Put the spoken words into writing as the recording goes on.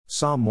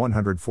Psalm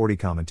 140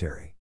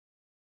 Commentary.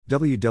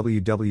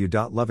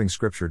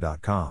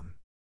 www.lovingscripture.com.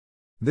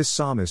 This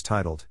psalm is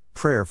titled,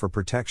 Prayer for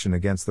Protection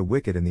Against the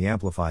Wicked in the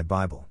Amplified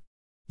Bible.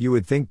 You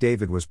would think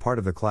David was part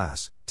of the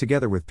class,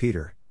 together with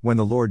Peter, when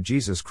the Lord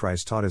Jesus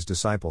Christ taught his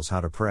disciples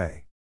how to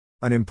pray.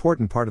 An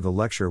important part of the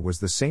lecture was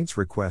the saints'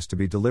 request to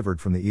be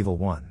delivered from the evil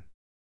one.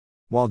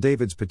 While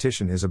David's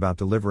petition is about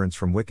deliverance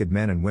from wicked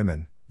men and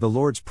women, the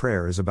Lord's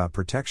Prayer is about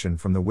protection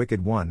from the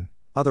wicked one,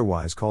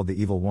 otherwise called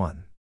the evil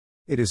one.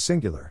 It is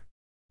singular.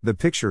 The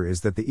picture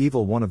is that the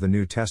evil one of the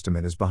New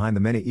Testament is behind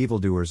the many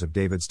evildoers of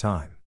David's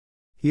time.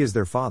 He is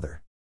their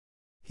father.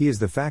 He is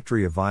the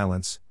factory of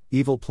violence,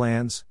 evil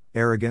plans,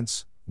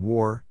 arrogance,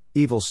 war,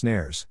 evil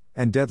snares,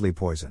 and deadly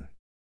poison.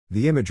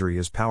 The imagery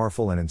is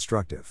powerful and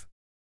instructive.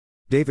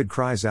 David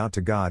cries out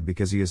to God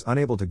because he is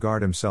unable to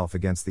guard himself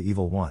against the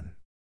evil one.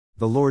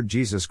 The Lord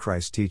Jesus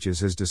Christ teaches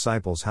his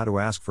disciples how to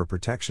ask for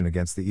protection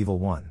against the evil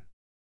one.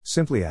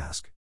 Simply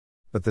ask.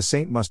 But the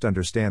saint must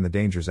understand the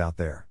dangers out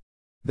there.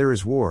 There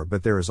is war,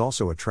 but there is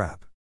also a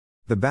trap.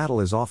 The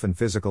battle is often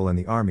physical and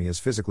the army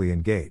is physically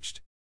engaged.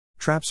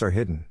 Traps are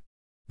hidden.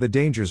 The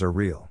dangers are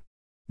real.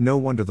 No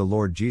wonder the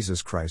Lord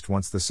Jesus Christ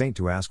wants the saint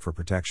to ask for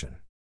protection.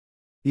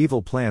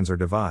 Evil plans are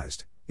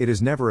devised. It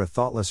is never a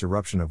thoughtless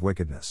eruption of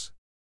wickedness.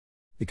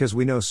 Because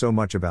we know so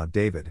much about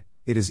David,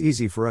 it is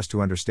easy for us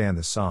to understand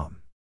this psalm.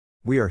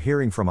 We are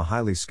hearing from a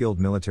highly skilled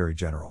military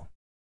general.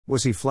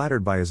 Was he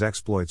flattered by his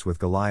exploits with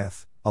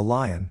Goliath, a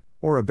lion,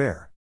 or a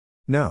bear?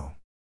 No.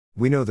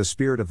 We know the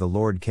Spirit of the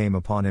Lord came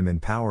upon him in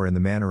power in the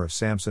manner of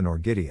Samson or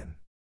Gideon.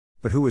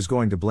 But who is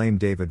going to blame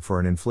David for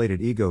an inflated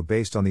ego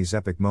based on these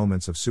epic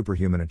moments of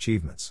superhuman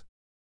achievements?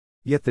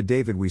 Yet the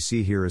David we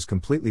see here is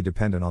completely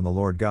dependent on the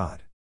Lord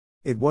God.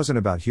 It wasn't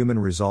about human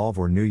resolve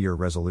or New Year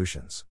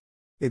resolutions.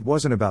 It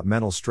wasn't about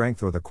mental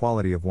strength or the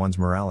quality of one's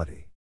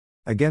morality.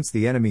 Against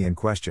the enemy in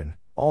question,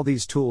 all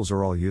these tools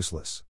are all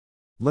useless.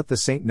 Let the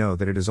saint know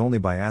that it is only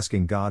by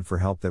asking God for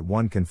help that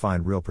one can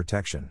find real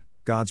protection,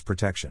 God's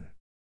protection.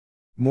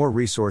 More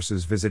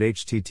resources visit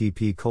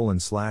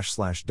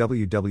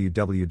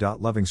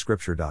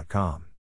http://www.lovingscripture.com.